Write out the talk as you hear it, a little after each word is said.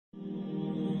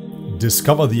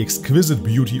Discover the exquisite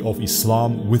beauty of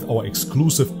Islam with our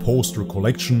exclusive poster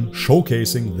collection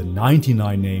showcasing the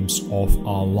 99 names of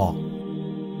Allah.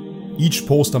 Each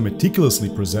poster meticulously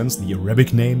presents the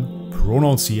Arabic name,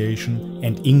 pronunciation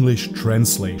and English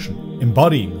translation,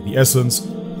 embodying the essence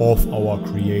of our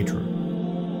Creator.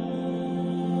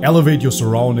 Elevate your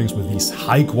surroundings with these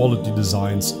high-quality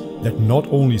designs that not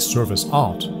only serve as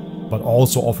art, but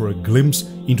also offer a glimpse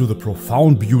into the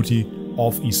profound beauty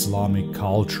of Islamic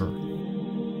culture.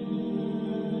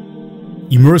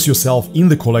 Immerse yourself in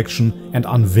the collection and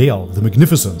unveil the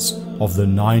magnificence of the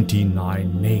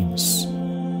 99 names.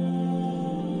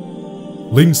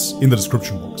 Links in the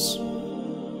description box.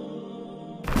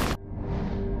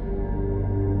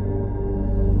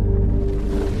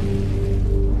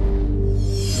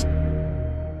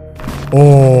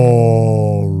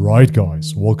 Alright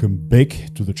guys, welcome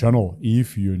back to the channel.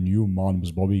 If you're new, my name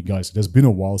is Bobby. Guys, it has been a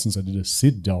while since I did a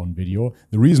sit-down video.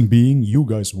 The reason being, you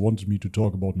guys wanted me to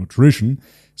talk about nutrition,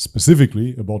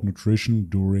 specifically about nutrition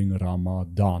during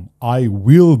Ramadan. I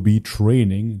will be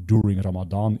training during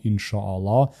Ramadan,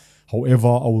 inshallah. However,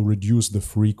 I will reduce the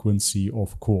frequency,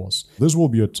 of course. This will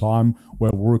be a time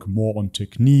where I work more on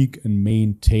technique and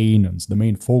maintenance. The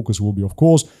main focus will be, of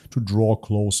course, to draw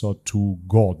closer to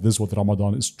God. This is what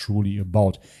Ramadan is truly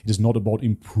about. It is not about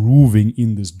improving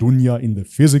in this dunya, in the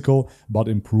physical, but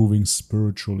improving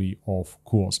spiritually, of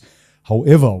course.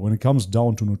 However, when it comes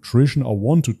down to nutrition, I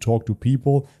want to talk to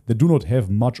people that do not have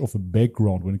much of a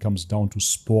background when it comes down to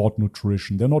sport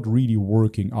nutrition. They're not really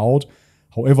working out.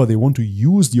 However, they want to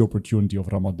use the opportunity of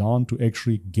Ramadan to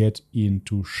actually get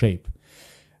into shape.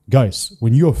 Guys,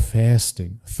 when you're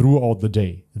fasting throughout the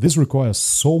day, this requires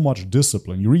so much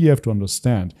discipline. You really have to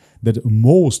understand that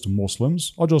most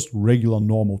Muslims are just regular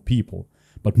normal people.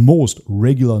 But most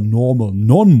regular normal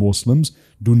non-Muslims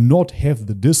do not have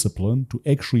the discipline to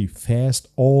actually fast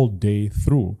all day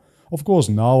through. Of course,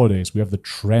 nowadays we have the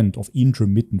trend of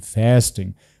intermittent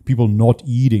fasting. People not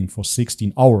eating for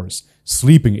 16 hours,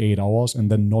 sleeping 8 hours, and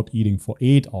then not eating for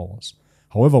 8 hours.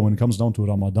 However, when it comes down to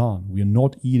Ramadan, we are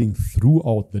not eating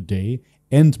throughout the day,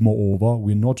 and moreover,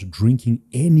 we're not drinking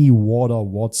any water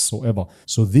whatsoever.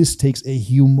 So this takes a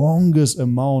humongous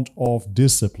amount of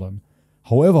discipline.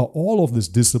 However, all of this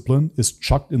discipline is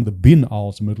chucked in the bin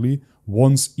ultimately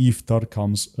once iftar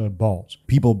comes about.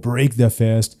 People break their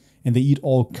fast and they eat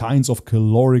all kinds of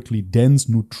calorically dense,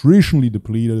 nutritionally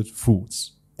depleted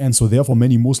foods. And so therefore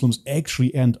many Muslims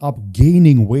actually end up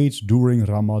gaining weight during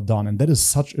Ramadan. And that is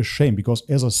such a shame because,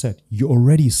 as I said, you're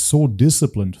already so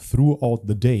disciplined throughout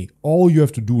the day. All you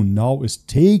have to do now is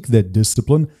take that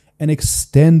discipline and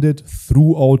extend it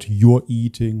throughout your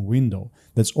eating window.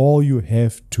 That's all you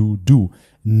have to do.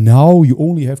 Now you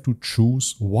only have to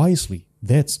choose wisely.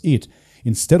 That's it.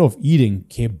 Instead of eating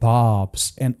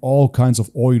kebabs and all kinds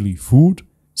of oily food,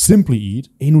 simply eat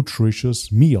a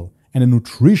nutritious meal. And a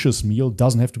nutritious meal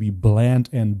doesn't have to be bland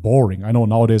and boring. I know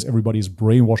nowadays everybody is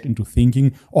brainwashed into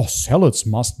thinking, oh, salads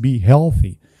must be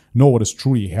healthy. No, what is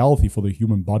truly healthy for the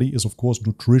human body is, of course,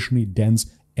 nutritionally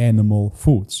dense animal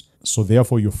foods. So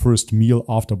therefore, your first meal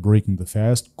after breaking the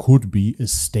fast could be a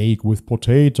steak with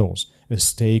potatoes, a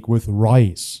steak with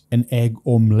rice, an egg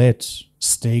omelette,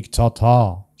 steak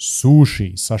tartare,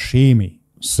 sushi, sashimi.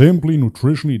 Simply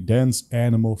nutritionally dense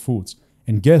animal foods.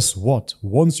 And guess what?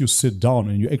 Once you sit down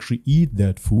and you actually eat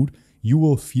that food, you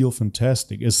will feel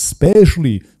fantastic,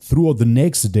 especially throughout the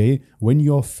next day when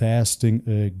you're fasting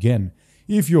again.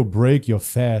 If you break your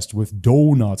fast with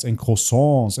donuts and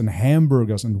croissants and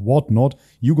hamburgers and whatnot,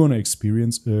 you're going to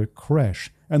experience a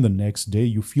crash. And the next day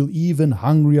you feel even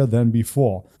hungrier than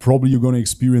before. Probably you're going to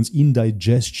experience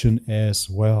indigestion as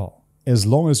well. As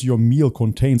long as your meal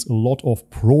contains a lot of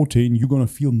protein, you're going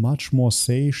to feel much more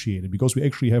satiated because we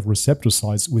actually have receptor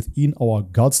sites within our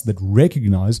guts that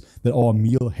recognize that our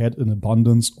meal had an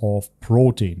abundance of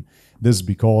protein. This is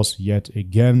because, yet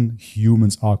again,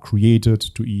 humans are created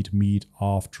to eat meat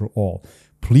after all.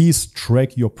 Please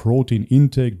track your protein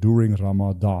intake during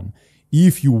Ramadan.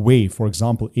 If you weigh, for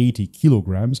example, 80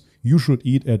 kilograms, you should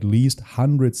eat at least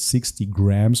 160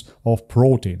 grams of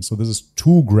protein. So this is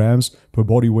 2 grams per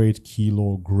body weight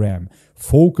kilogram.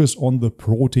 Focus on the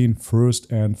protein first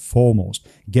and foremost.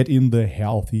 Get in the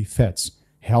healthy fats.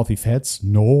 Healthy fats,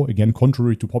 no, again,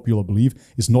 contrary to popular belief,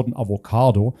 is not an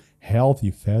avocado.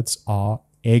 Healthy fats are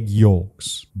egg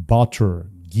yolks,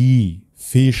 butter, ghee,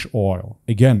 fish oil.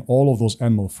 Again, all of those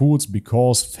animal foods,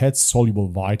 because fat-soluble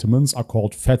vitamins are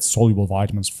called fat-soluble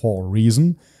vitamins for a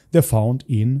reason. They're found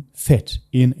in fat,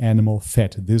 in animal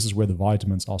fat. This is where the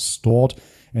vitamins are stored,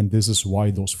 and this is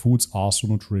why those foods are so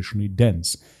nutritionally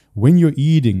dense. When you're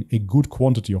eating a good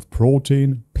quantity of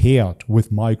protein, paired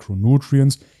with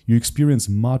micronutrients, you experience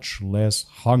much less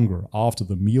hunger. After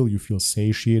the meal, you feel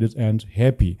satiated and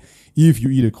happy. If you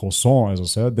eat a croissant, as I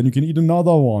said, then you can eat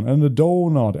another one, and a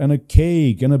donut, and a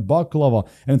cake, and a baklava,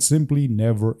 and it simply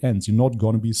never ends. You're not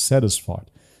going to be satisfied.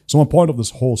 So my point of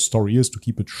this whole story is to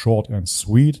keep it short and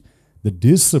sweet. The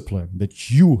discipline that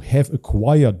you have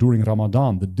acquired during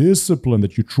Ramadan, the discipline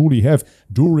that you truly have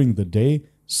during the day,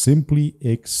 simply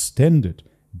extend it.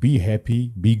 Be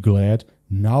happy, be glad.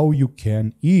 Now you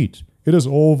can eat. It is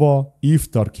over.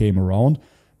 Iftar came around,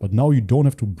 but now you don't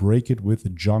have to break it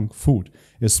with junk food.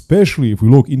 Especially if we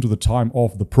look into the time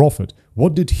of the Prophet.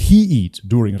 What did he eat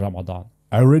during Ramadan?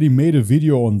 I already made a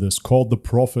video on this called the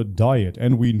Prophet Diet,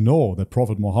 and we know that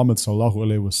Prophet Muhammad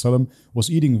ﷺ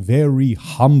was eating very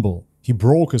humble. He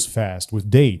broke his fast with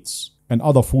dates, and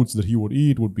other foods that he would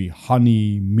eat would be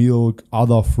honey, milk,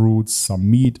 other fruits, some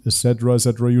meat, etc.,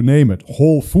 etc., you name it.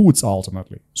 Whole foods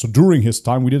ultimately. So during his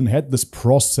time we didn't have this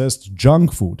processed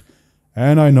junk food.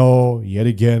 And I know, yet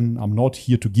again, I'm not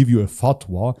here to give you a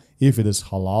fatwa. If it is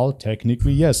halal,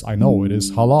 technically, yes, I know it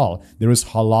is halal. There is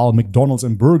halal McDonald's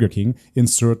and Burger King in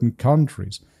certain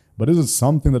countries. But is it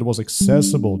something that was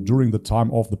accessible during the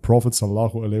time of the Prophet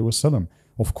ﷺ?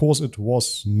 Of course it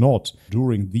was not.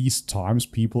 During these times,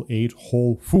 people ate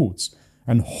whole foods.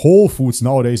 And whole foods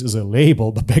nowadays is a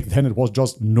label, but back then it was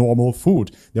just normal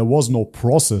food. There was no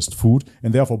processed food,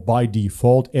 and therefore by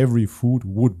default, every food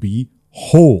would be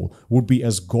whole, would be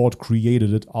as God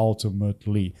created it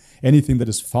ultimately. Anything that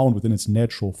is found within its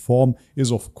natural form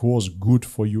is of course good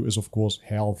for you, is of course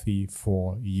healthy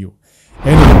for you.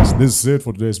 Anyways, this is it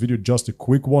for today's video, just a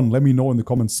quick one. Let me know in the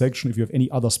comment section if you have any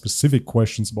other specific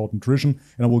questions about nutrition,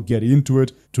 and I will get into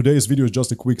it. Today's video is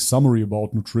just a quick summary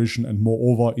about nutrition and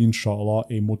moreover, inshallah,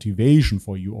 a motivation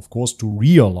for you, of course, to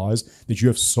realize that you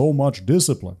have so much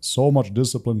discipline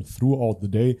throughout the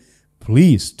day.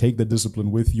 Please take that discipline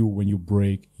with you when you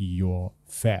break your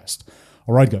fast.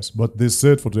 Alright guys, but this is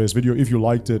it for today's video. If you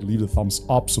liked it, leave a thumbs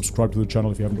up, subscribe to the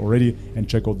channel if you haven't already, and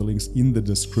check out the links in the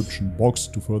description box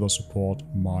to further support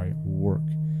my work.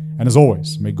 And as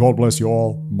always, may God bless you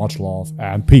all, much love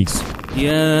and peace.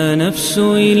 يا نفس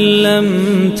إن لم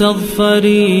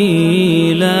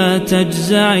تظفري لا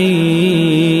تجزعي